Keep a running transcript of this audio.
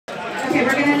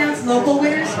we're going to announce local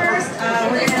winners first.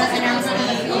 We're going to announce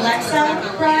the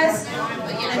Alexa prize,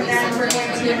 and then we're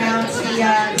going to announce the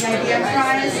IBM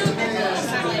prize.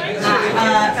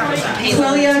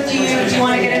 Twilio, do you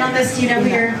want to get in on this? Do you know who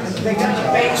your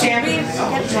champion?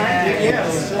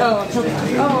 Oh,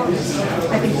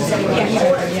 I think he said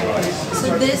yeah.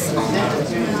 So this.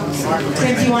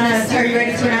 Tim, do you want to? Are you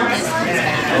ready to announce?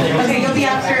 Okay, you'll be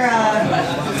after.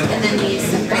 And then these.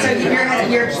 So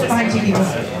you're behind two people.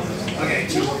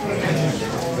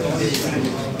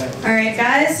 All right,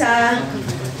 guys.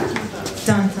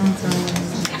 Dun, dun, dun.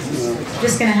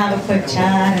 Just gonna have a quick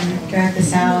chat and drag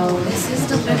this out. This is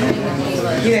the winner.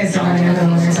 You guys don't know who the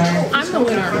winners are. I'm the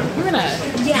winner. You're gonna.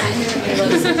 Yeah.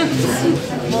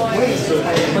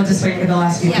 We'll just wait for the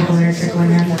last few people that are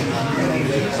trickling in.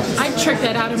 I tricked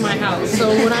that out of my house. So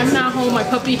when I'm not home, my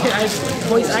puppy can I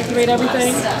voice activate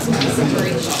everything.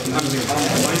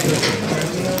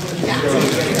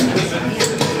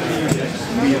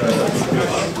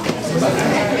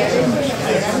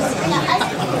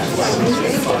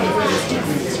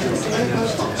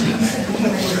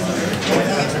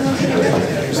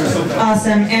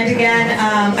 Awesome. And again,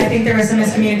 I think there was some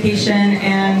miscommunication,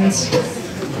 and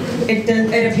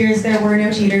it appears there were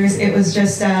no cheaters. It was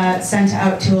just sent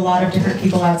out to a lot of different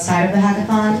people outside of the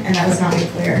hackathon, and that was not made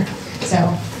clear.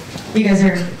 So you guys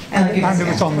are. I like you guys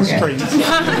again. It's on the screen.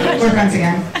 We're friends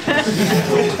again.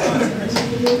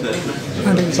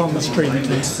 I think it's on the screen.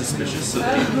 It's suspicious.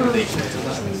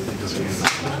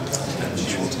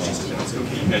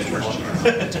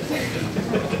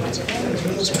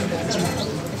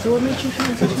 So what makes you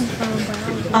transition from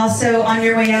biology? Also, on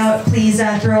your way out, please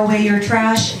throw away your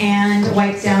trash and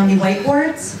wipe down the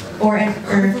whiteboards or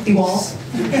the walls.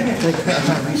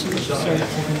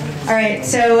 All right,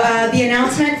 so the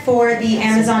announcement for the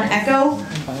Amazon Echo,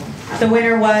 the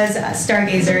winner was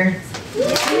Stargazer.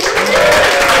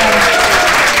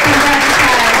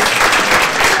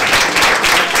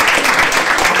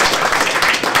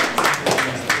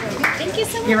 Thank you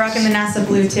so much. You're rocking the NASA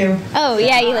blue too. Oh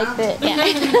yeah, you like the yeah.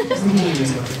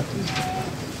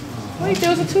 Wait,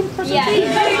 there was a two-person Yeah. team.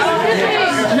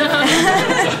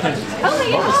 Oh my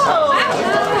gosh.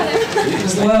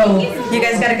 Whoa, you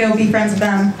guys gotta go be friends with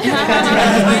them. I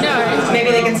know.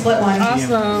 Maybe they can split one.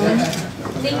 Awesome.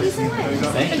 Thank you so much.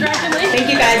 Congratulations. Thank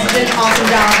you guys, you did an awesome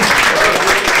job.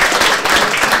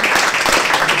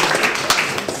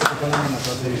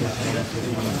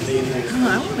 I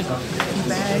want to go to a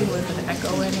bag with an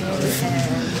Echo in it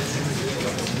and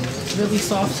really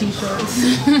soft t-shirts.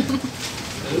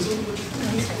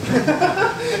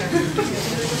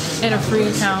 And a free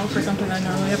account for something I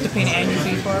normally have to pay an annual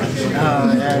fee for.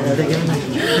 Oh, yeah, they're giving a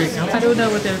free account. I don't know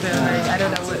what they're doing. I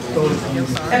don't know what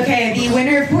deals are. Okay, the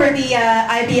winner for the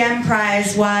IBM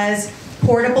prize was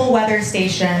Portable Weather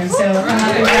Station. So come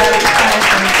up and grab the prize.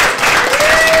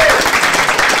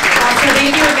 Also,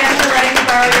 thank you again for letting me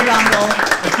borrow your dongle.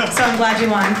 So I'm glad you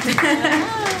won.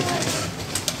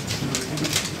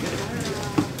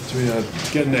 Do we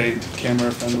get in a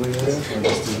camera-friendly area, or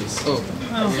just do this? You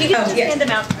can just yeah. hand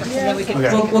them out so that we can.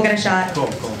 Okay. We'll get a shot. Cool,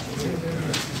 cool.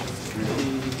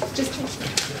 Just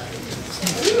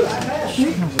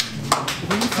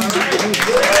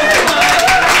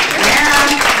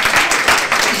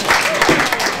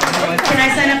Can I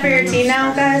sign up for your team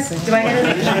now, guys? Do I get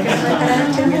a shot like that?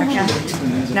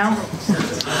 No?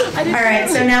 All right,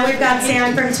 so now we've got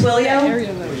Sam from Twilio.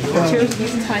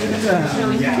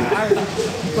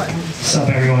 What's up,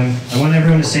 everyone? I want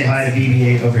everyone to say hi to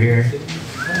BB-8 over here.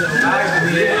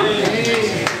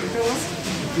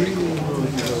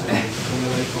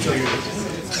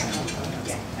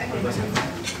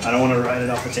 I don't want to ride it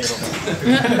off the table.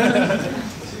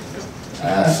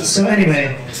 So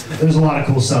anyway, there's a lot of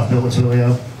cool stuff built with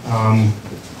Twilio,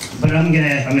 but I'm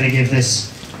gonna give this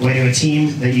away to a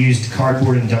team that used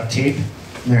cardboard and duct tape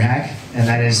in their hack, and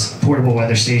that is Portable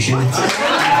Weather Station. I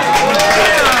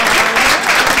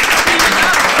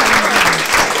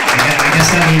guess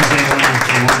that means they won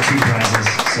 2 prizes,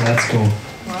 so that's cool.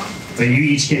 But you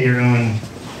each get your own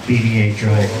BB-8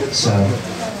 droid, so.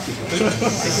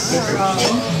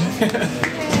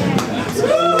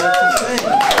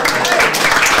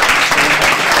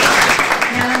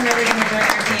 Now I'm really going to join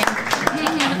your team.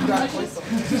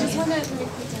 just want to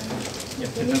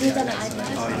when you use on the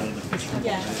iPad.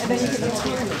 Yeah, and then you can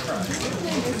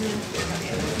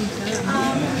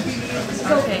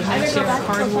Okay, next year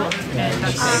cardboard and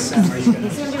that's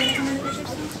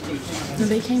so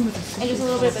they came with a and just a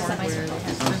little bit of a semicircle.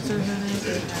 sensors in it,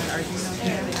 they had Arduino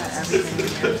here, they had everything in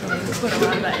there, so they put a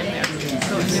lot of that in there.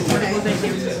 So in the portable they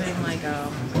were using like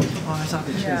Oh, I saw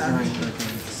the yeah, the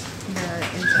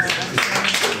Intel.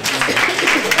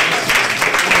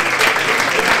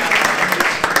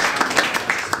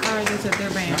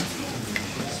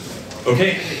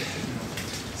 Okay,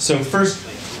 so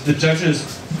first, the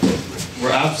judges were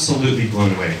absolutely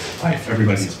blown away by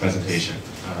everybody's presentation.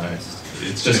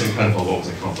 It's just incredible what was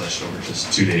accomplished over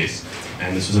just 2 days.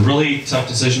 And this was a really tough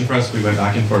decision for us. We went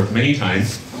back and forth many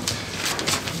times.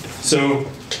 So,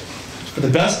 for the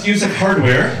best use of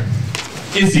hardware,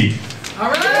 Izzy. All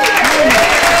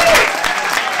right.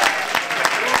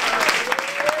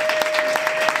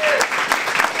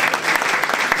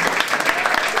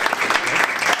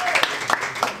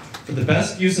 For the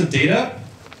best use of data,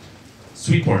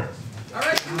 Sweetport. All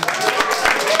right.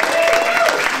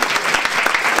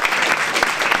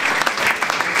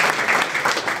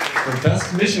 For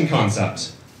best mission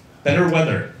concept, better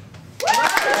weather.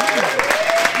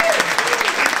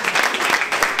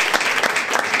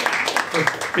 For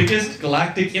biggest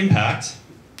galactic impact,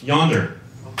 Yonder.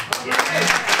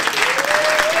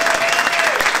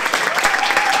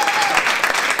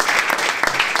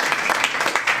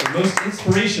 For most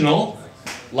inspirational,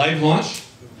 live launch.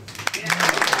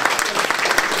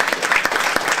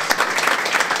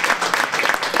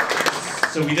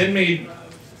 So we then made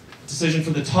a decision for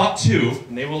the top two,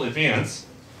 and they will advance.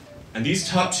 And these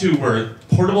top two were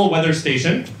Portable Weather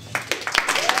Station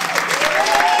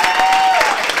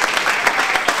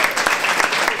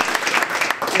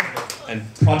and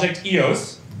Project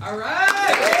EOS. All right.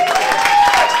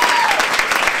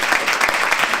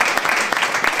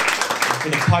 And for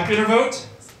the popular vote,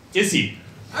 Issy.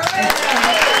 All right.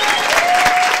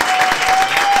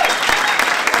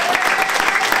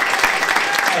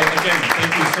 Again,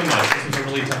 thank you so much. This was a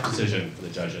really tough decision for the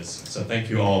judges. So thank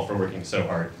you all for working so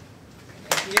hard.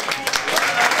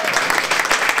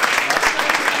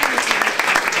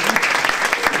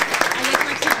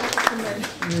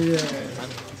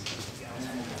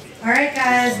 All right,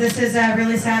 guys, this is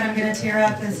really sad. I'm going to tear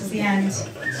up. This is the end.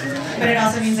 But it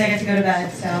also means I get to go to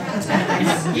bed, so that's kind of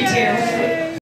nice. You too.